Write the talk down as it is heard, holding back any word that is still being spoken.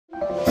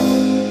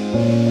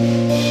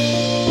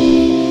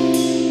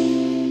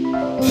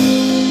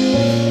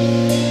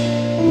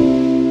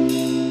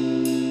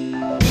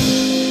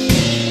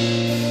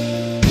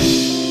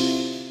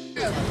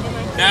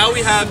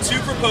have two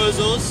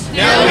proposals.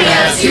 Now we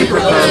have two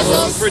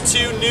proposals for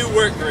two new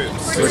work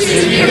groups.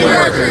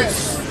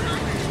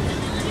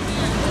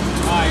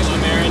 Hi,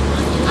 I'm Aaron.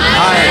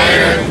 Hi,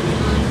 Aaron.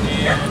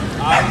 And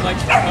I would like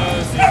to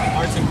propose the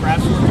Arts and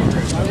Crafts working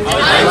group.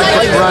 I would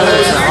like to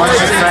propose the Arts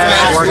and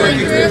Crafts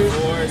working group.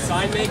 For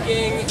sign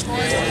making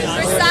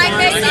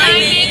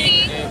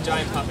and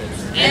giant puppets.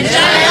 And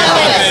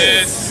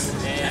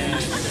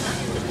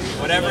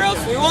whatever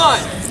else we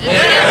want.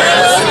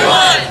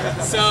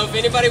 So if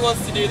anybody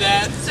wants to do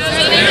that,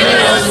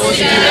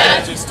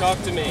 just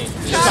talk to me.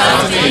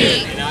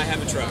 And I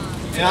have a truck.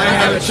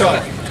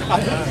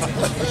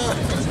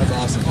 That's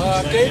awesome.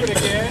 David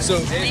again.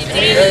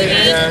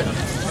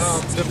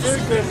 The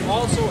food group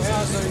also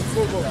has a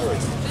football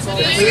group.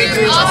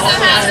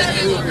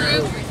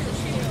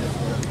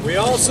 We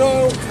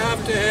also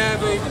have to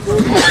have a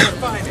group for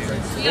finance.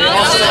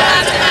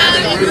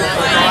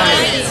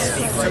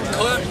 To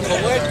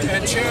collect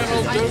and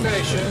channel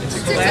donations.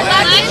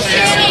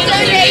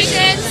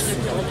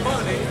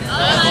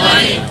 Of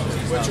money.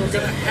 Which we're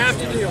going to have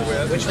to deal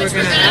with.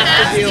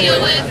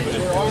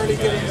 We're already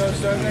getting those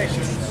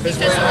donations.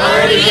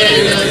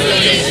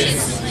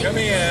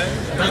 Coming in.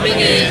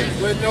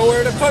 With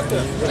nowhere to put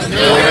them.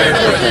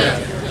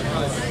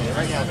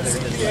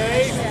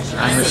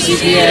 I'm a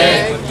CPA.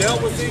 I've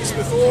dealt with these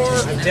before.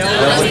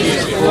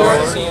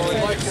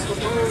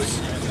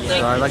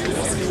 So I'd like to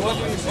propose. You want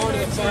to be part of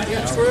the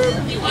finance group?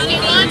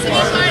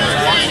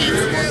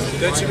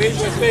 That you meet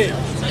with me.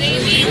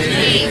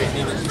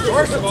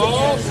 First of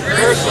all,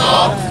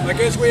 I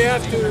guess we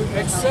have to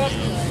accept a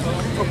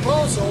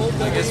proposal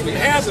that we even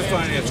have the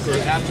finance group.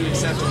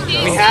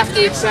 We have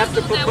to accept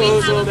the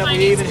proposal that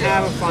we even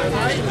have a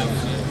finance group.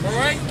 All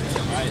right?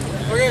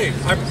 Okay,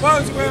 I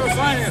propose we have a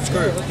finance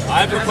group.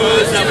 I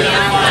propose that we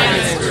have a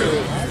finance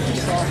group.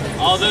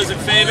 All those in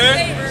favor?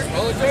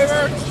 All in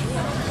favor?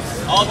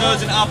 All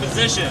those in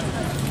opposition?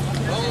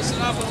 All those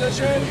in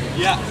opposition?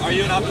 Yeah, are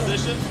you in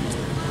opposition?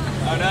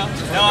 Oh no?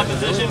 No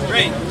opposition?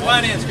 Great.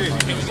 Finance group.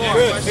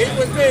 Good. Meet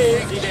with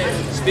me.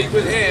 Speak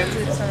with him.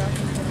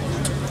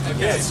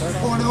 Okay.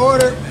 Point of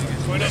order.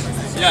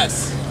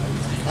 Yes.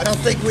 I don't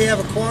think we have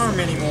a quorum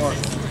anymore.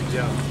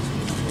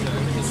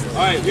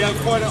 Alright, we have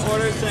a point of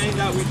order saying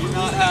that we do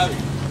not have...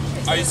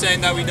 Are you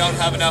saying that we don't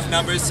have enough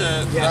numbers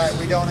to... Right,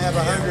 we don't have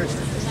 100.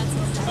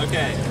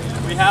 Okay.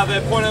 We have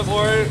a point of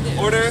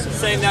order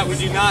saying that we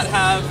do not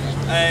have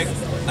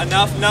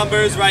enough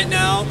numbers right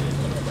now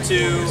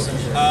to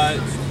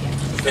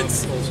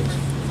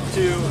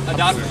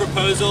adopt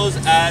proposals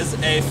as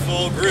a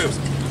full group.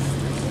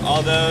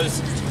 All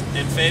those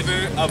in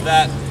favor of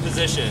that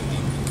position?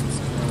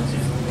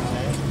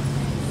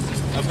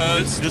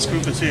 Opposed? This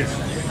group is here.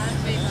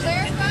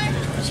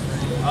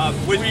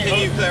 Can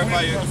you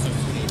clarify your...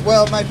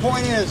 Well, my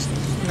point is,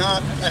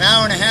 not an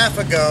hour and a half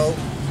ago,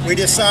 we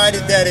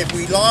decided that if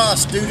we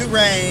lost due to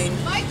rain...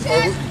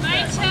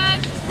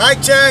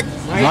 Mic check.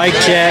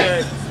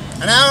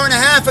 An hour and a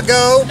half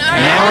ago,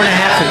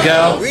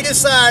 we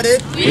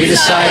decided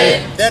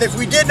that if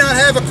we did not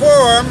have a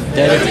quorum,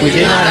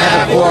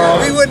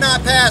 we would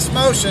not pass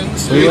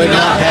motions.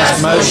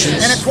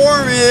 And a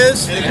quorum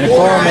is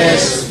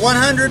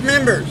 100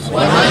 members.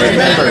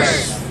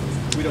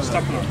 We don't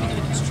stop on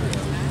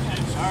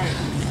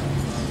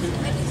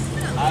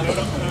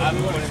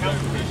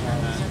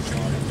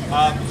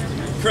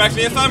Correct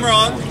me if I'm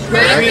wrong.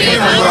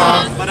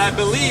 But I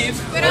believe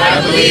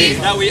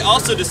that we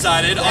also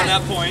decided on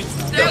that point.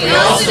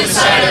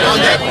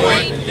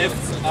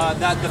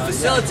 That the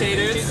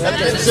facilitators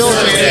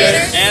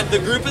and the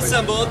group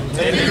assembled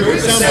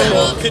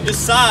could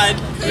decide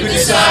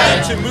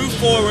to move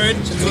forward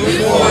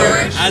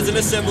as an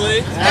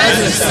assembly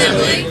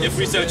if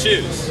we so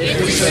choose.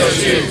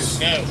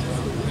 Okay.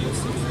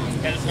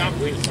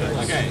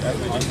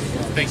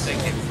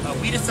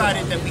 We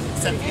decided that we could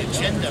set the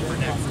agenda for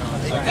next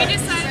month.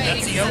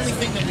 That's the only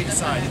thing that we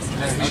decided.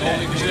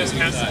 We should just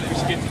pass it. We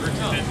should get the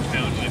 10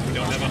 pound. If we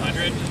don't have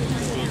 100,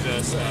 we'll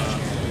just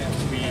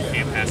we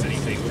can't pass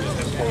anything. We'll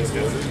just have to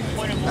discuss it.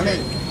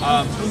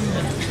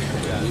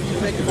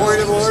 Point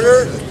of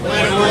order.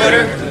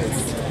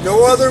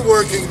 No other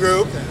working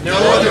group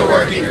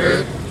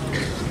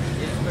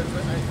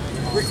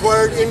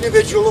required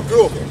individual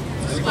approval.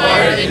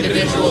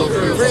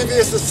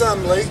 Previous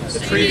assembly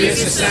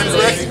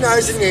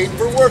recognize the need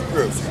for work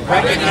groups.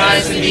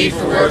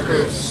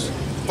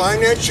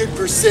 Finance should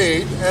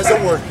proceed as a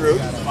work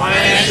group.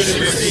 And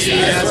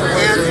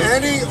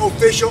any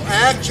official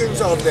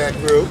actions of that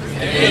group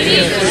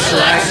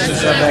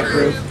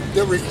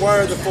that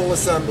require the full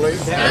assembly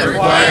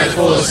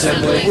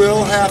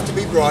will have to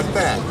be brought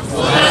back.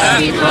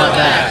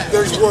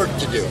 There's work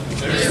to do.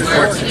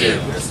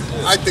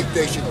 I think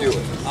they should do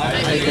it.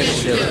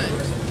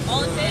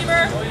 All in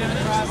favor?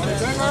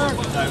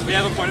 We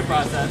have a point of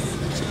process.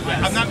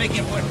 I'm not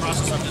making a point of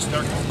process, I'm just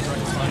starting to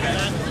respond to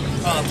that.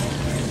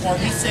 Are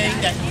we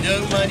saying that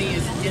no money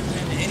is getting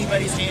into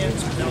anybody's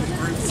hands without the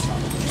groups?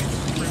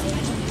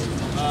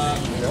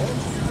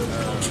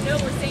 No,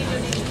 we're saying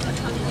donations are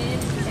coming in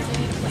because we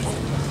need a place.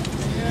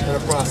 and a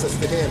process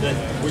to handle it.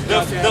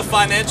 The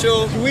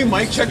financial. Can we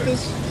mic check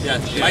this? Yeah,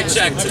 mic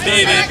check to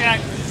David.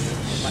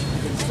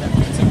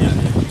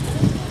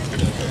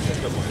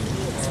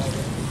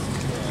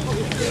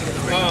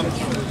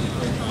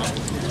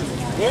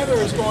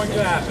 Weather is going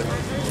to happen.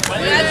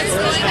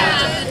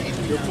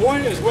 Your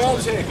point is well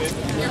taken.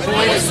 We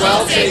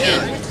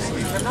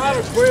cannot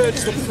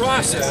abridge the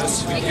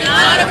process.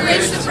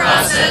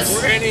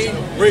 For any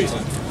reason.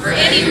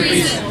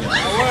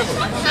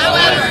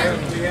 However,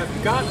 we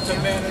have got to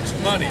manage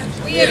money.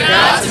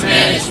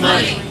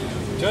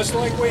 Just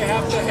like we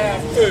have to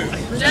have food.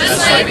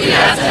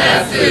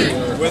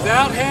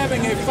 Without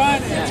having a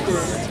finance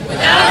group,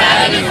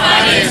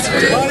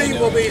 money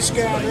will be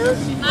scattered,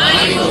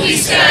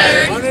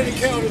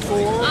 unaccounted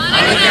for,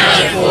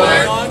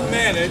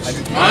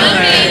 unmanaged,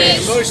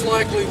 and most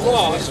likely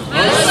lost. In the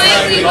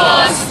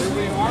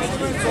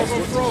arguments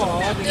over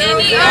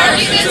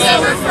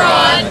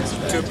fraud.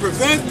 To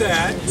prevent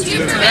that,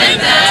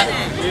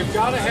 we've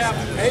got to have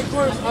a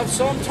group of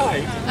some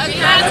type.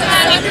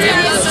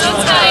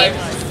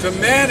 To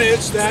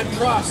manage that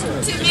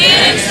process.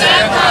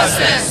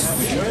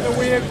 Whether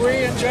we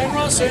agree in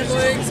General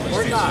Assembly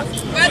or not.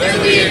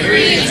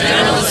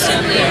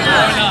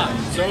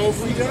 So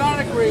if we do not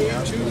agree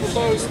to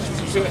propose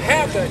to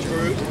have that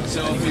group,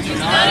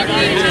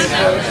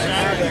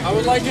 I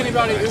would like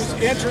anybody who's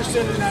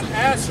interested in that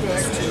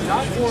aspect to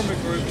not form a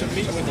group to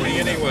meet with me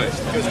anyway,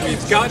 because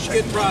we've got to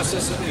get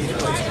processes in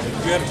place.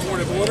 You had a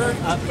point of order?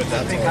 I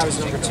think I was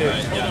number 2.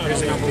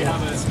 Here's number 1.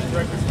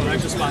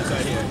 Direct response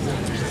right here.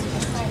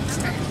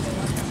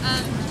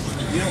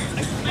 Mic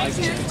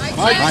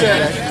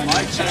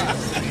check.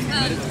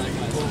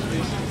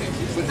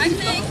 I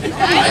think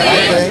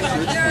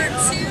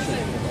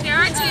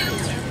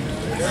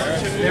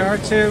there are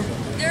two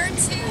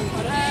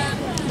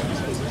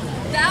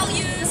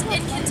values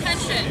in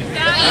contention.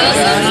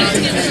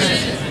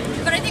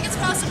 But I think it's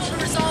possible to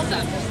resolve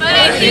them.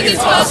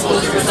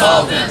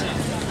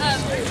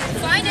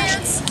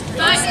 Finance.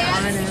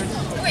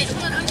 Wait,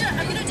 hold on.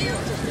 I'm gonna do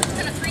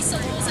kind of 3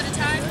 syllables at a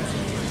time.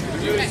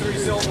 Okay. 3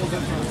 syllables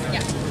at a time.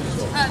 Yeah.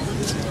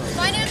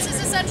 Finance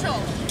is essential.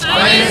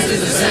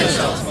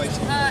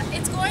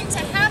 It's going to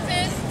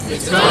happen.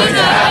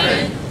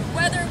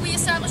 Whether we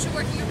establish a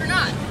working group or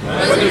not.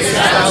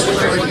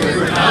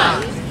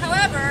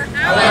 However,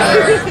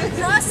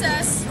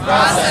 process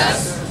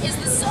is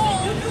the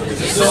soul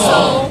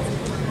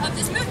of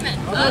this movement.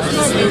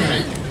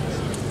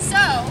 So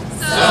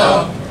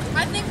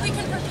I think we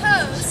can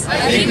propose a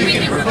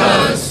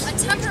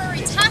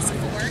temporary task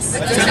force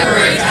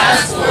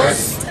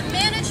to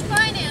manage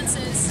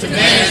finances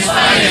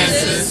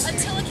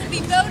until it can be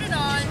voted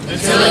on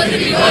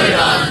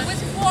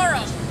with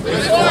quorum.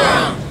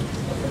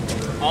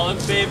 All in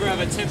favor of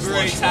a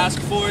temporary task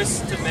force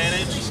to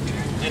manage?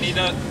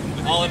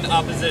 All in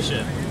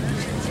opposition?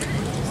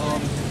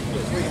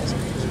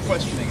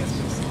 Questioning it.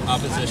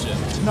 Opposition.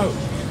 No.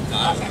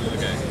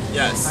 Okay.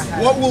 Yes.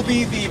 What will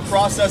be the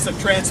process of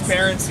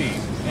transparency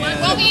What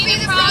will be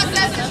the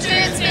process of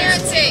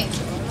transparency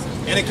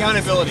and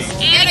accountability?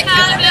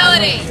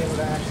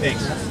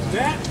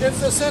 That is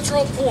the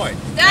central point.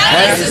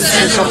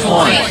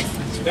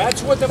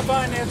 That's what the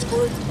finance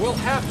group will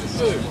have to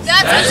do.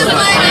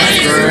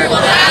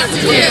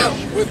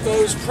 With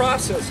those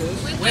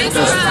processes.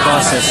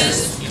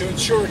 To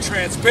ensure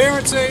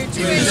transparency.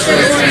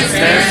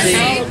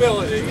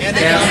 Accountability.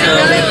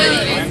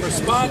 And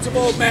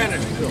responsible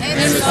management. To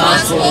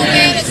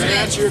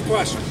answer your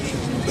question.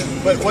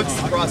 But what's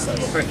the process?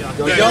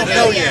 We don't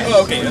know yet.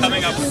 Oh, okay.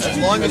 Coming up with As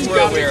long as we're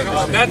aware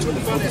of it. That's what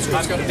the finance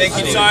group's going to do. Thank you,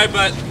 I'm David. sorry,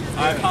 but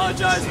I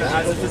apologize, but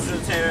as a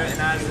facilitator and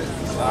as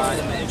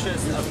in the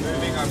interest of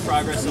moving our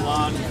progress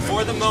along,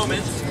 for the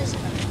moment,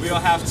 we will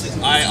have to.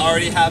 I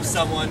already have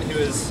someone who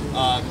is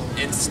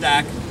in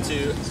stack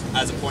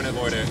as a point of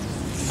order.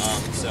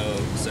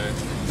 Sir.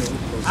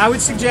 I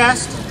would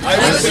suggest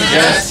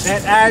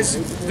that as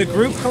the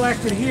group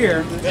collected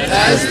here,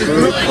 that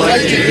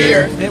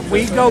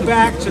we go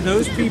back to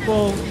those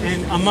people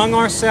and among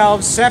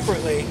ourselves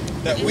separately.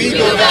 That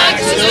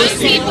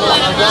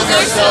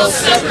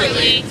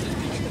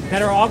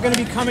are all going to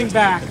be coming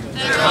back.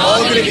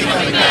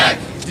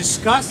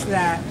 Discuss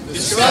that.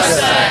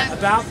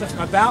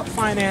 About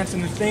finance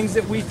and the things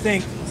that we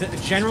think that the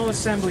General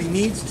Assembly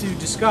needs to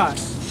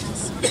discuss.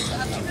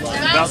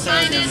 About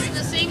finance and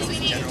the things the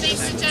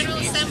General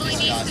Assembly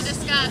needs to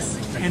discuss.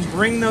 And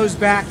bring those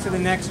back to the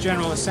next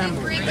General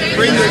Assembly.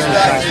 Bring those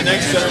back to the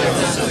next General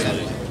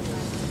Assembly.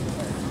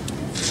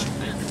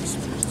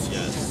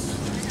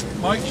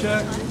 Mic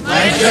check.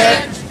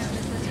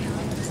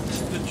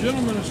 The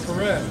gentleman is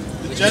correct.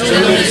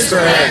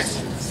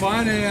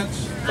 Finance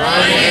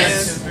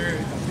can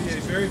be a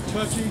very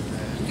touchy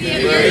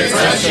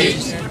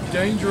and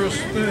dangerous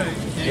thing.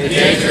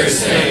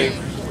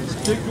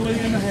 Particularly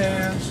in the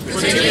hands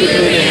of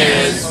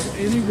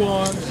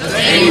anyone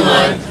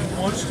who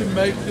wants to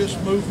make this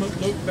movement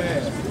look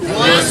bad.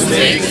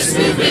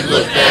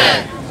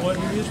 What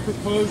he is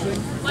proposing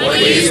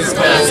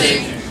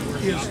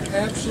is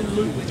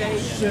absolutely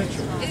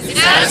essential.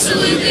 It's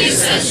absolutely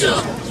essential.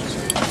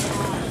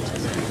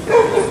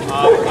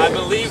 I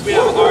believe we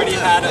have already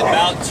had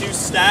about 2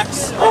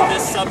 stacks on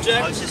this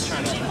subject.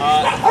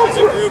 As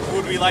a group,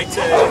 would we like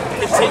to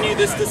continue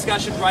this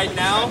discussion right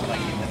now,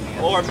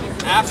 or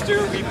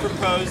after we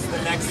propose the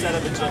next set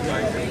of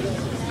agenda?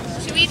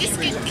 Should we just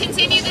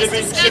continue this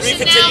discussion now? Should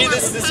we continue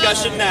this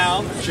discussion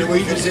now? Should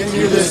we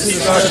continue this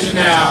discussion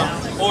now?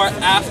 Or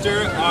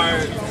after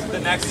the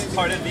next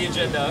part of the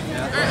agenda? Or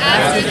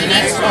after the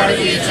next part of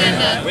the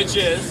agenda? Which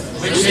is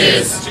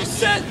to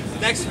set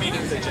next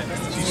meeting's agenda.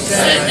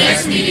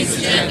 Next meeting's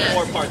agenda.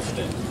 4 parts of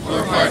it.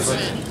 4 parts of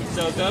it.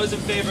 So those in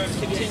favor of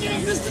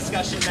continuing this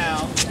discussion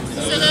now?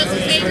 So those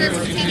in favor of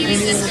continuing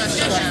this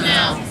discussion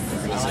now?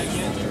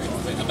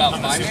 About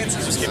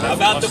finances?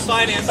 About the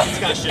finance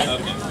discussion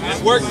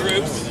and work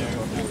groups.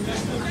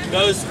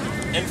 Those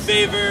in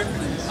favor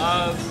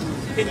of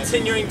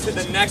continuing to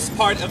the next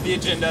part of the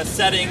agenda,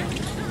 setting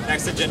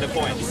next agenda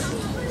points.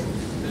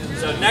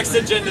 So next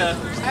agenda.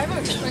 I have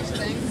a quick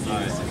thing. All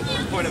right.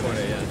 Point of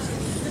order, yes.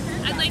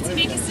 I'd like to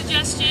make a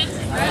suggestion.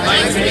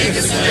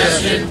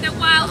 That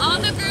while all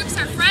the groups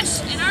are fresh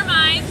in our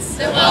minds,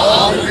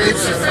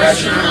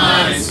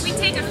 we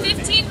take a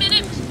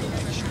 15-minute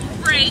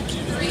break.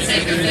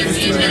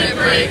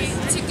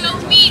 To go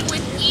meet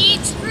with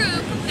each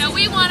group that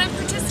we want to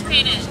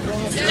participate in.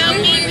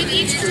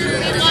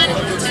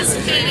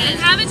 And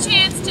have a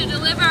chance to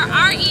deliver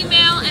our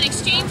email and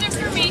exchange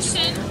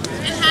information.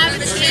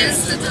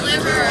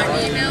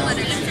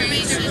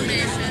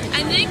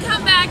 And then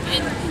come back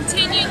and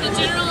continue the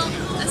General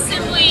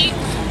Assembly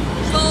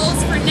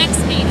goals for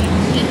next meeting.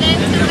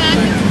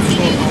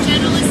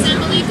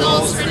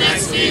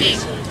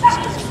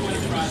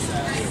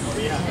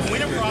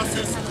 Point of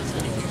process.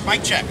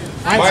 Mic check.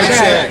 Mic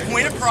check.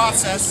 Point of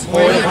process.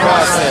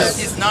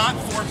 Is not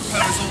for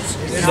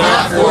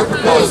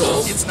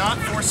proposals. It's not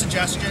for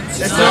suggestions.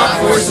 It is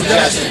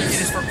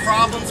for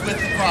problems with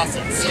the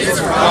process.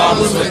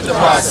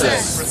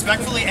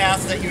 Respectfully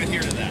ask that you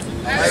adhere to that.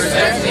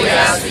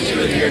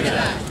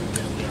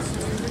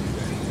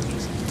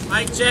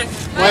 Mic check.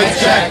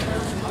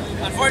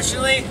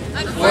 Unfortunately,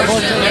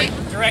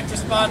 direct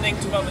responding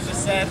to what was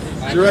just said.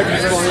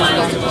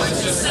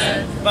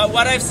 But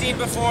what I've seen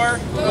before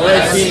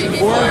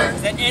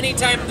is that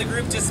anytime the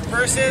group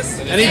disperses,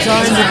 it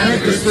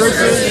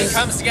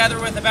comes together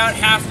with about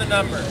half the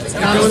numbers.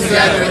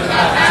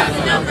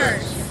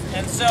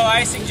 And so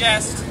I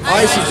suggest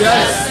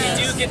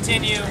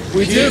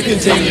we do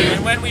continue.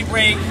 And when we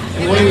break,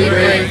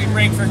 we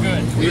break for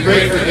good.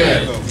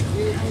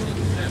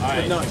 All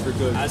right. Not for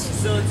good. As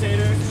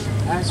facilitator,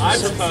 I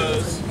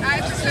propose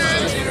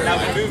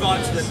that we move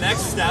on to the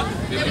next step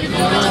of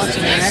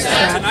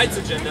tonight's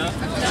agenda,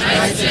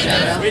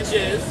 which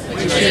is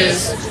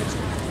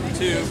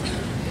to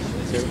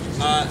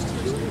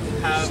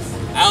have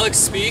Alex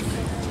speak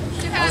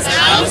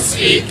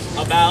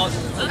about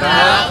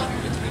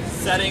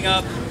setting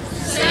up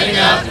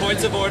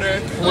points of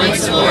order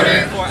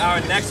for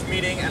our next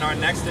meeting and our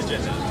next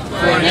agenda.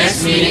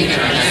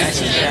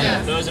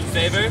 Those in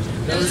favor?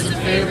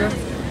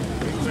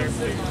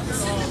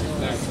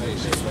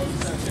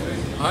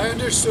 I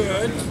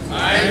understood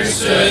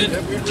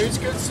that we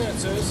reached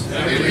consensus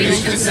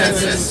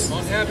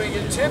on having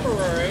a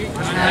temporary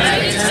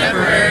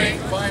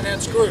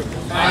finance group.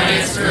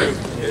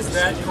 Is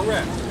that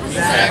correct?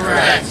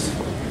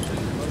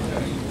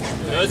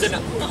 Those in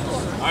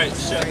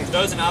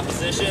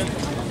opposition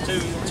to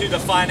the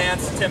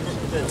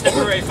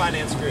temporary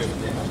finance group.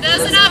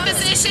 Those in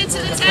opposition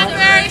to the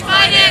temporary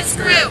finance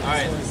group. All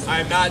right,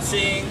 I'm not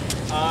seeing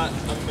a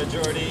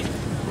majority.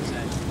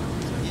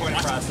 Point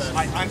of process.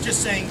 I'm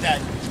just saying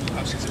that.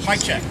 Mic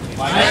check.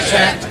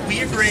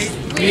 We agreed.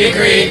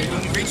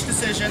 When we reached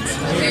decisions,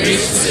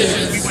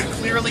 we would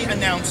clearly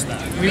announce them.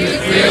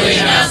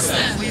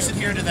 Please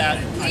adhere to that.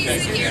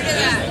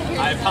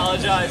 I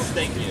apologize.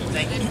 Thank you.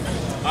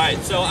 All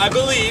right, so I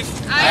believe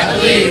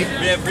we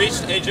have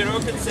reached a general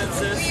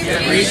consensus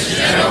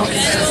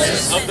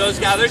of those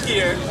gathered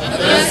here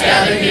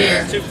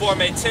to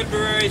form a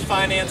temporary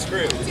finance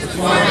group,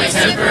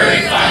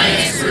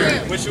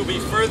 which will be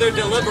further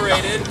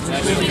deliberated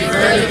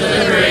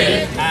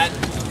at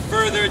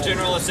further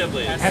General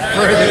Assemblies.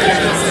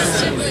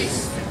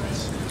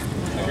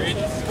 Agreed?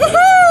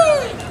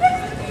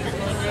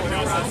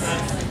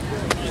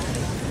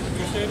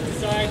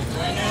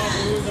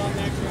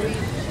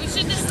 We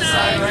should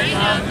decide right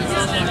now who's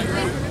on that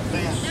group.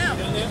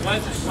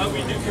 What we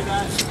do for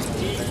that,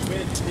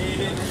 with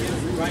David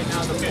is right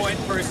now the point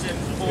person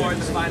for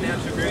the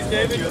financial group.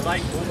 David, you would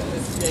like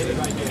David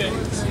right here.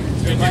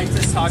 If you'd like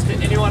to talk to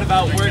anyone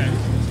about work,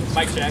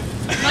 mic check.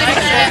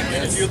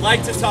 If you'd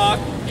like to talk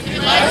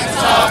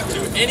to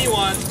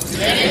anyone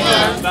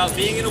about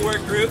being in a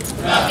work group,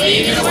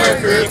 you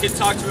can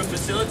talk to a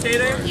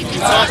facilitator,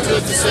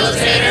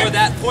 or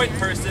that point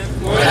person,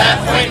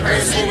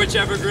 for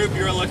whichever group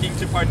you're looking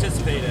to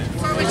participate in.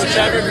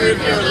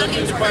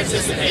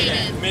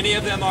 Many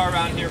of them are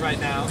around here right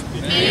now.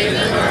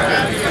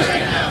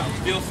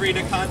 Feel free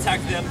to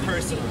contact them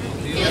personally.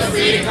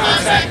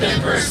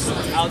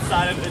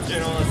 Outside of the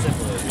General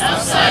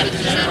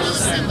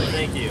Assembly.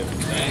 Thank you.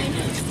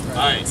 All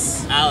right,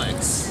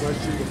 Alex.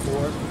 Question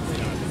before.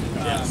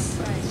 Yes.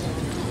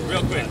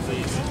 Real quick,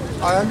 please.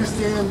 I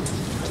understand,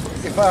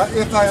 if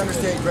I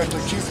understand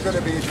correctly, she's going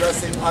to be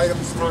addressing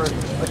items for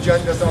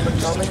agendas up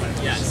and coming.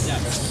 Yes.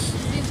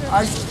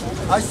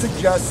 I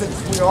suggest, since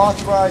we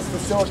authorize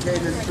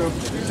facilitators group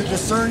to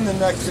discern the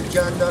next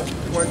agenda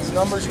when the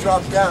numbers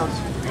drop down,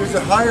 there's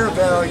a higher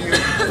value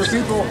for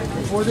people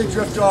before they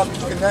drift off to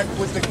connect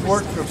with the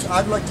work groups.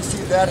 I'd like to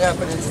see that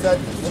happen instead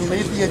and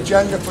leave the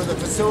agenda for the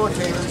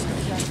facilitators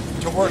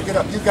to work it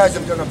up. You guys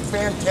have done a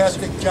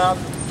fantastic job.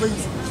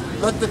 Please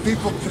let the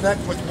people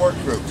connect with work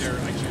groups.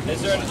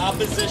 Is there an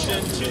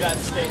opposition to that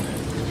statement?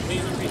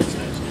 Please repeat the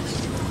statement.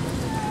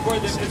 For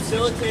the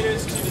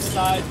facilitators to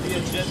decide the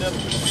agenda,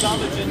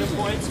 some agenda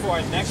points for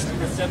our next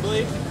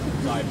assembly.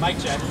 Sorry, mic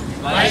check.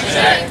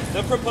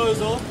 The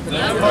proposal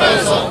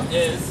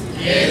is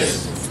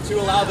to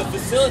allow the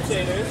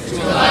facilitators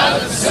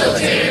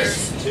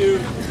to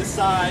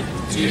decide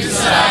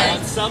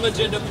on some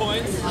agenda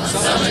points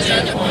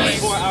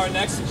for our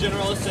next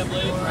General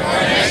Assembly,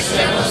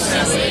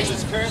 which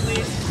is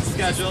currently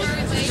scheduled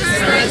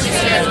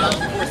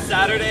for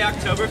Saturday,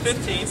 October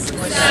 15th.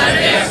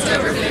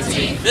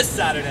 This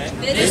Saturday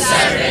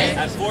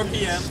at 4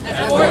 p.m.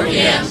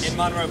 in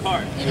Monroe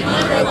Park.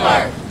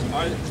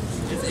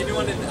 Is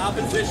anyone in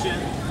opposition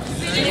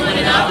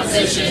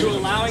to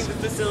allowing the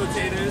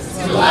facilitators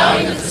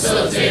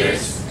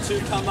to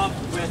come up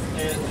with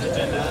an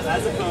agenda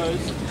as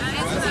opposed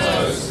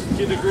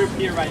to the group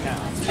here right now?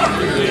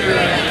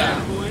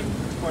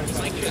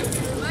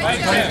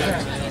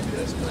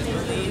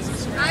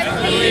 I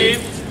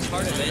believe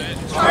part of it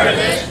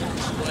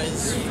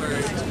was for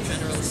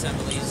General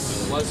Assemblies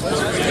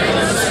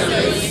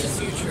in the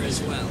future as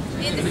well.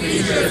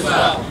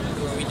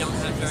 Where we don't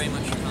have very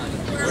much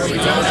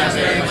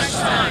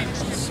time.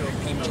 So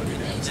people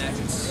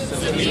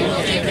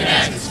can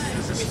connect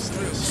with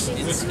groups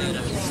instead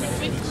of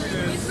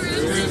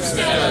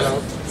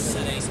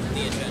setting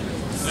the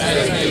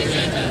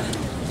agenda.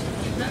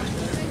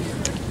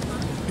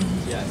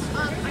 Yes.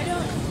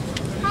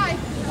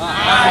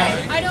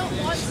 I don't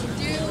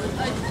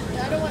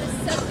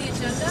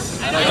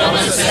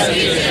want to set the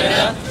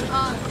agenda.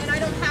 And I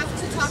don't have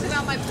to talk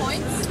about my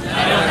points.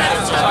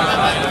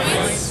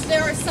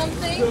 There are some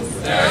things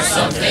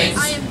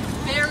I am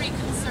very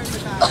concerned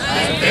about.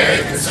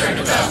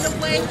 And the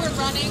way we're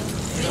running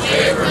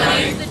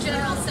the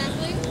General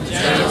Assembly.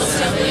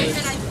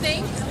 And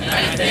I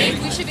think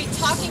we should be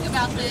talking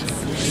about this.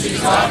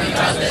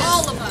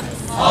 All of us.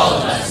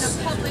 In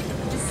a public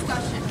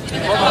discussion. We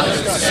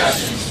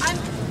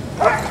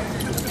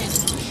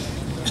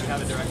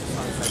have a direct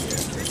response right here.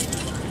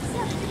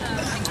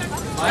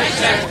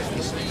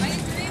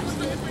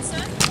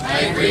 I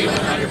agree 100%.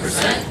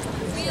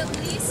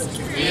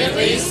 We at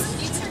least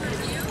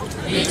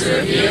need to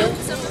review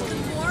some of the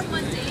more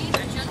mundane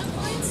agenda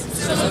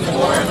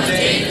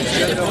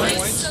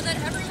points. So that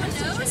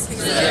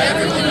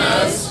everyone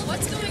knows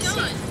what's going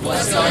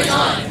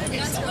on.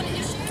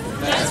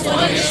 That's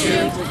one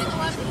issue.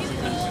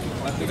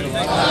 I think a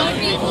lot of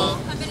people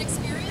have been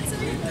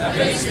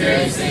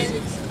experiencing.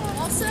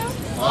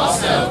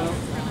 Also,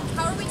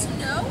 how are we to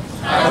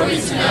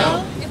know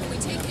if we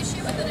take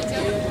issue with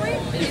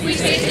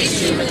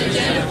an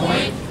agenda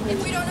point? If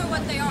we don't know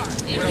what they are.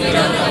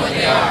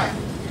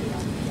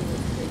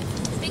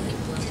 Thank you.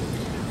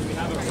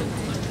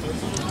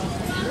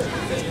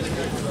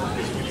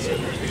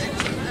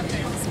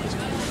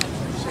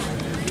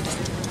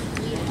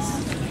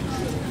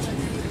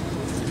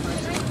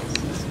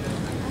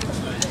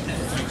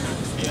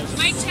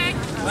 Mic check.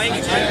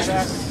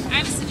 I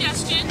have a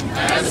suggestion.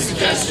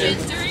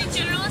 During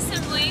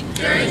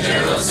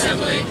General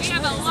Assembly, we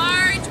have a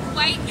large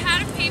white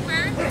pad of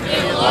paper.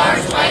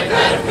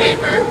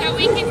 That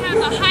we can have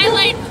the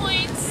highlight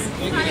points.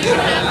 To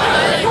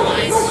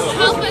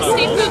help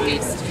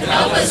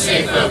us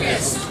stay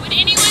focused. Would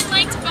anyone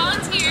like to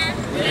volunteer?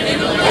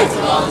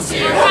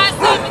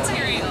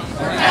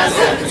 Or has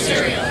that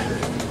material?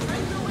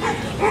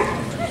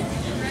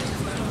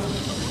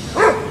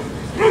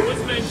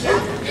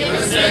 It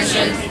was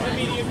mentioned in the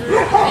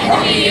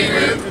media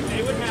group that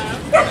they would have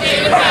a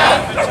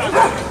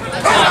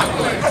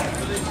chalkboard.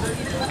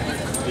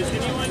 Is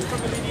anyone from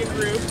the media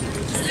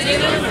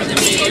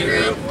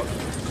group?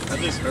 At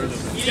least heard of it.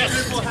 Yes,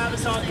 we'll have a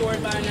chalkboard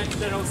by our next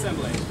General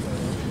Assembly.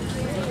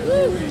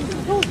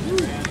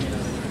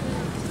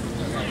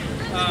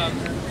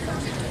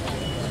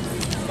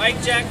 Mic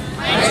check.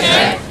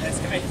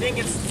 I think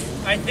it's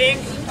I think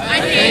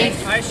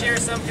I share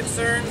some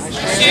concerns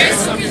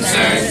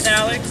with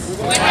Alex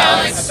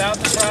about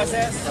the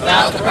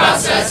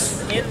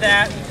process in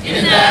that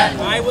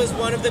I was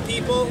one of the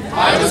people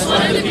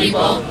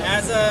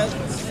as a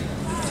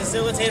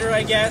facilitator,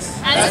 I guess,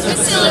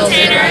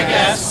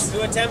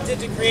 who attempted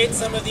to create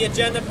some of the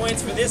agenda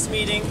points for this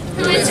meeting.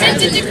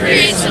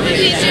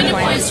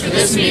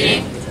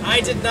 I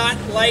did not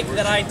like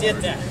that I did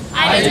that.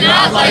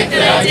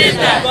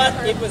 But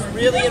it was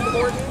really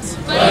important.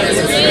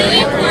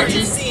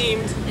 It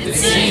seemed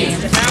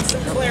to have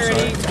some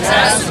clarity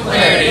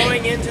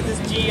going into this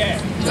GA.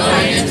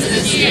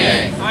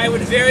 I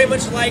would very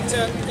much like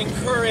to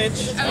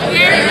encourage that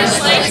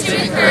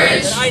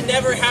I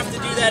never have to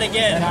do that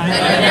again.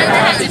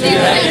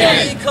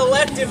 We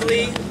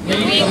collectively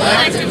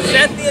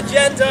set the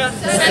agenda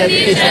for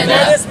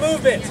this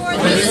movement.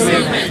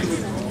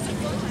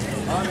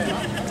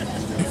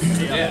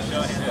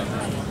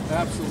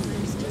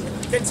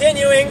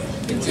 Continuing,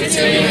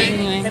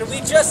 and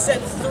we just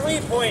set 3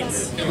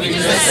 points.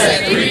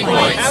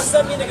 Have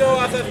something to go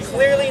off of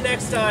clearly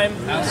next time.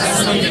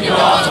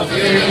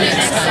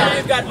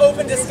 We've got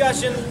open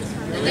discussion.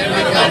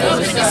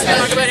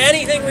 Talk about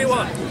anything we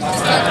want.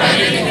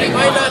 It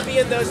might not be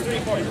in those 3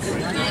 points.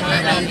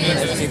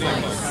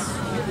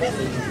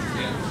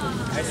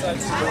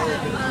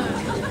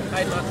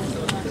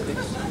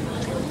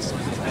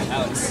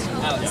 Alex.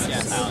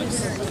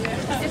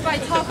 If I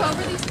talk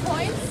over these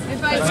points,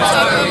 with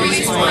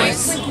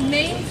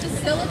main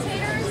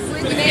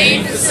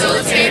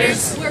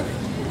facilitators,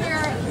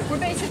 we're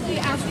basically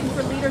asking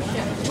for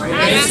leadership.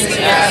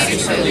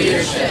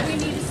 We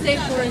need to stay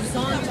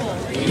horizontal.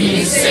 We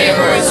need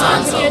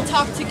to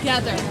talk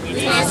together.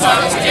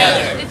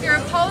 If you're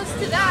opposed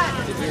to that,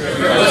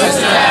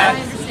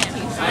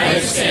 I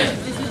understand.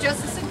 This is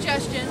just a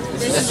suggestion.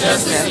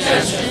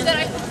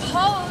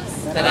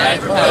 That I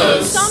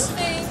propose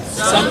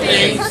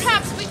something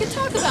perhaps we could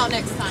talk about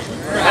next time.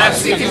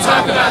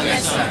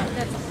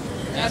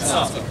 That's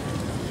all.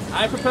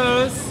 I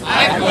propose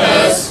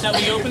that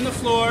we open the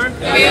floor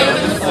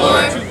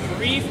to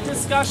brief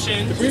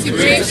discussion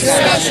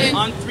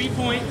on 3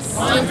 points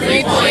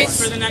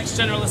for the next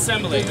General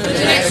Assembly.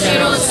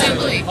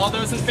 All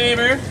those in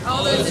favor?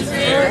 All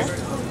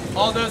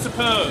those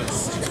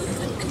opposed?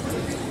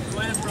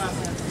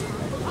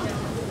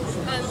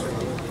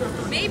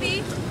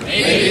 Maybe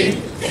we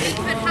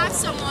could have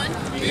someone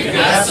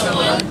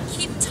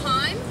keep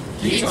time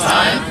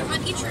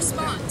on each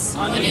response.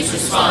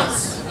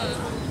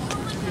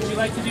 Would you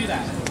like to do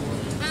that?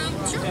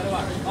 Sure.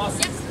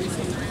 Awesome. Yes.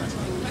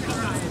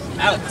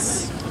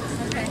 Alex.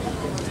 Okay.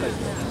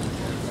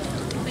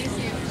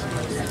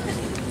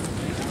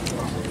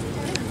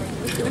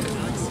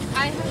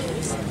 Thank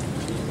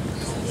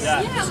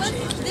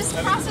you. This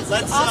process is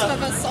awesome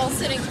of us all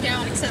sitting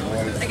down, except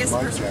I guess the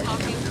person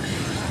talking.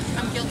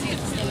 I'm guilty of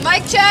this.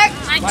 Mic check.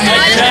 Mic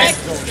check.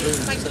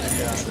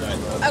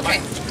 Okay.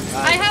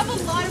 I have a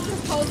lot of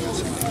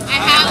proposals.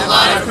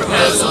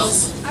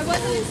 I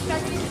wasn't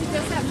expecting to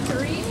just have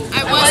 3.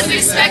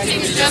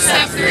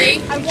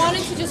 I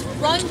wanted to just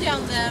run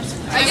down them.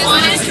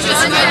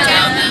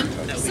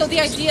 So the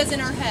ideas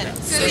in our head.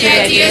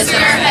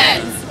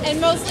 And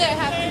mostly I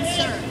have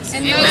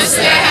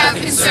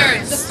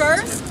concerns. The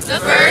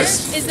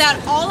first is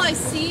that all I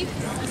see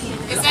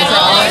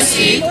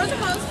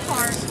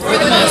for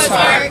the most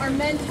part are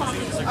men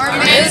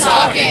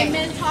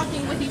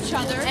talking with each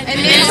other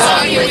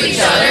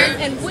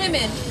and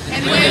women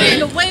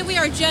the way we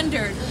are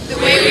gendered in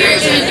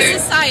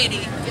this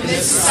society. To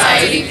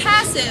be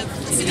passive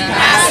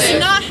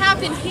cannot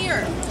happen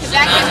here.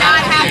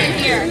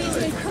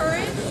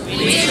 We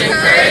need to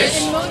encourage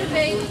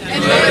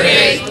and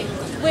motivate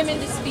women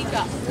to speak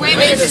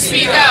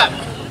up.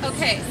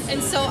 Okay,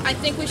 and so I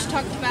think we should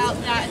talk about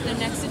that at the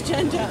next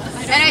agenda.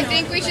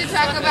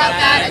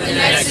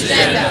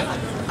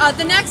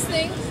 The next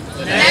thing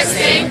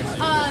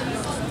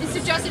is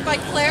suggested by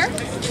Claire.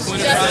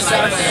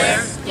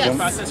 Yes.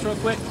 Process real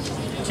quick.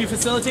 To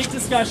facilitate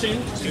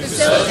discussion,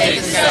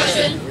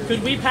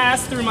 could we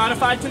pass through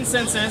modified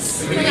consensus?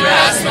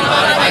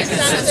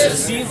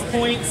 These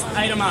points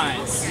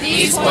itemized.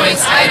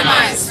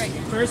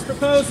 First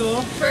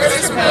proposal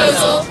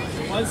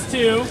was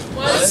to.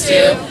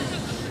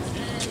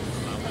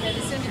 This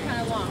is going to be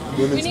kind of long.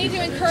 We need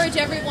to encourage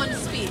everyone to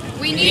speak.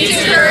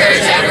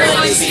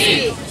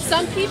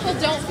 Some people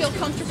don't feel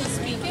comfortable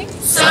speaking.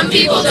 Some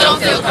people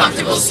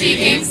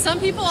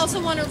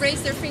also want to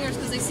raise their fingers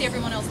because they see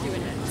everyone else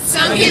doing it.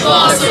 Sorry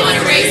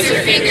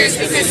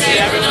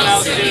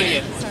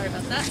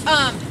about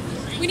that.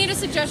 We need a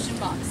suggestion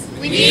box.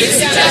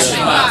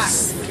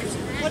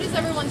 What does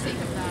everyone think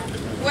of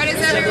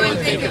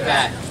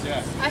that?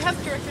 I have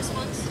direct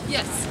response.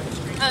 Yes.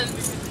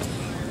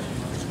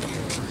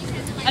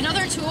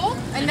 Another tool.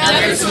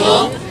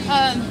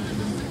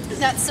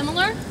 That's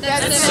similar.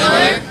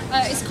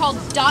 Is called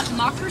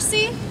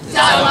Dotmocracy.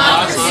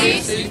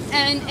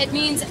 And It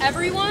means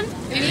everyone.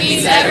 It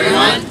means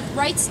everyone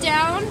Writes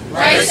down.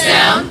 writes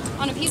down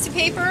On a piece of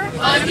paper.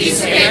 on a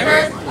piece of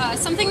paper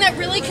Something that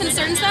really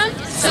concerns them.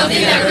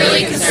 something that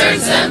really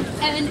concerns them,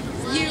 And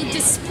you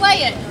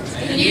display it.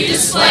 and you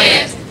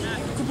display it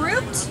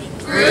Grouped.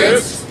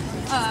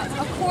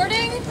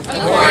 According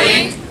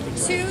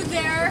to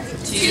their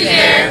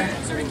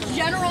sort of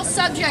general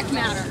subject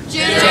matter.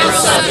 general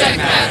subject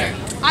matter.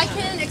 I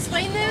can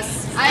explain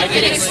this. I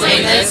can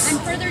explain this in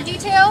further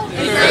detail.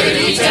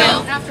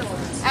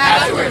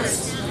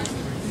 Afterwards.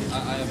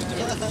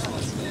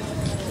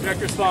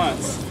 Direct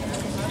response.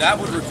 That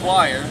would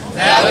require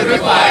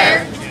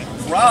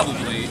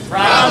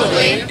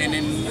probably an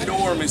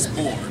enormous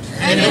board.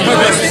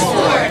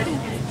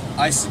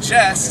 I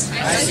suggest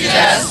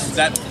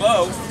that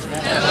both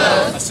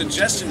a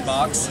suggestion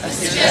box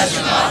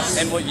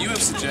and what you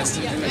have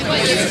suggested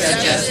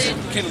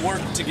can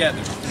work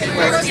together.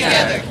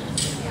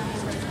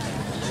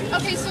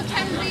 Okay, so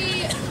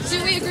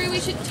do we agree we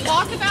should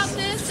talk about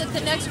this at the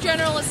next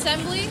General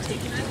Assembly?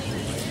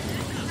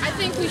 I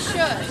think we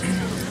should.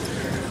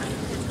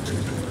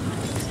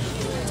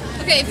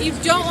 Okay, if you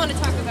don't want to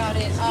talk about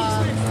it,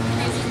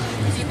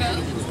 you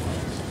vote?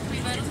 We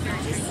vote as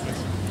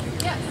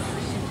parents. Yeah.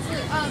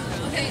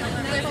 Okay,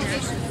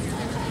 clarification.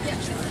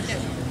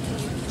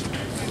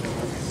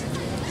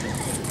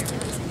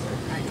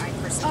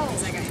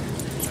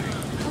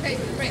 Okay,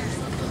 great.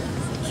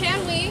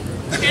 Can we,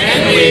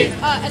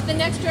 at the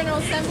next General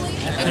Assembly,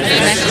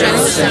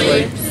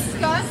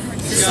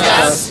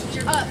 discuss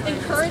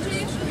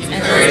encouraging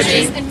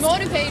and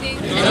motivating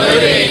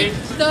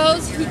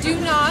those who do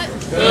not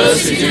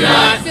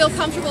feel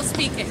comfortable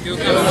speaking?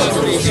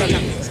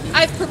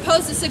 I've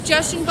proposed a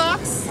suggestion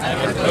box.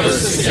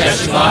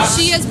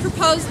 She has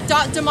proposed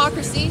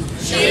democracy.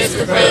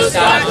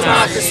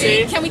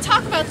 Can we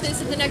talk about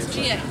this at the next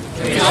GA?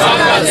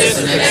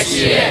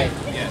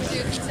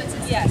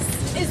 Yes.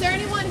 Is there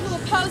anyone who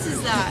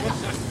opposes that?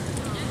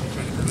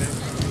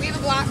 We have a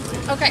block.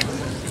 Okay.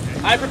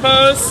 I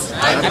propose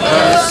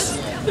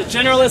the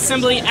General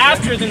Assembly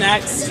after the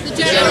next.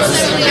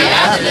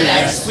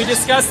 We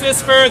discuss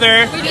this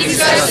further.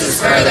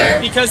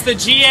 Because the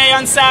GA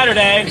on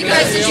Saturday.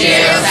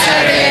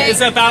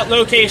 Is about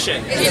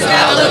location.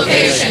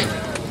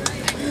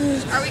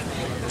 Are we?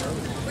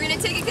 We're going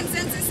to take a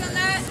consensus on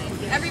that.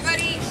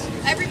 Everybody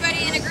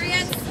in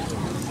agreement?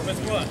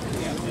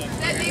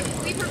 That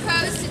we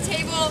propose to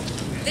table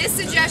this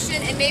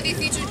suggestion and maybe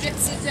future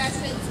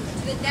suggestions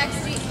to the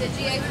next the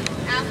GA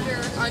after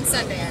on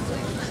Sunday, I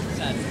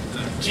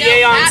believe.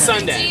 GA on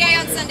Sunday. GA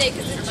on Sunday,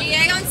 because the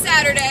GA on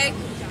Saturday,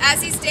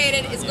 as he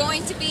stated, is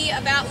going to be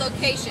about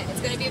location.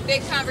 It's going to be a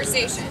big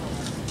conversation.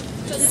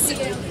 So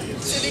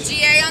the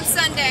GA on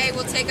Sunday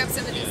will take up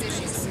some of these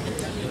issues.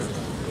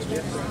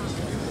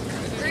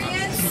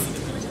 Agreements?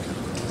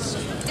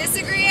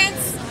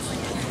 Disagreements?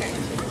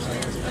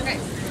 Okay.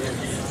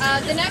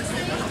 The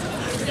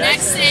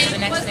next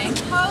thing was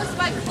proposed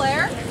by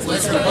Claire.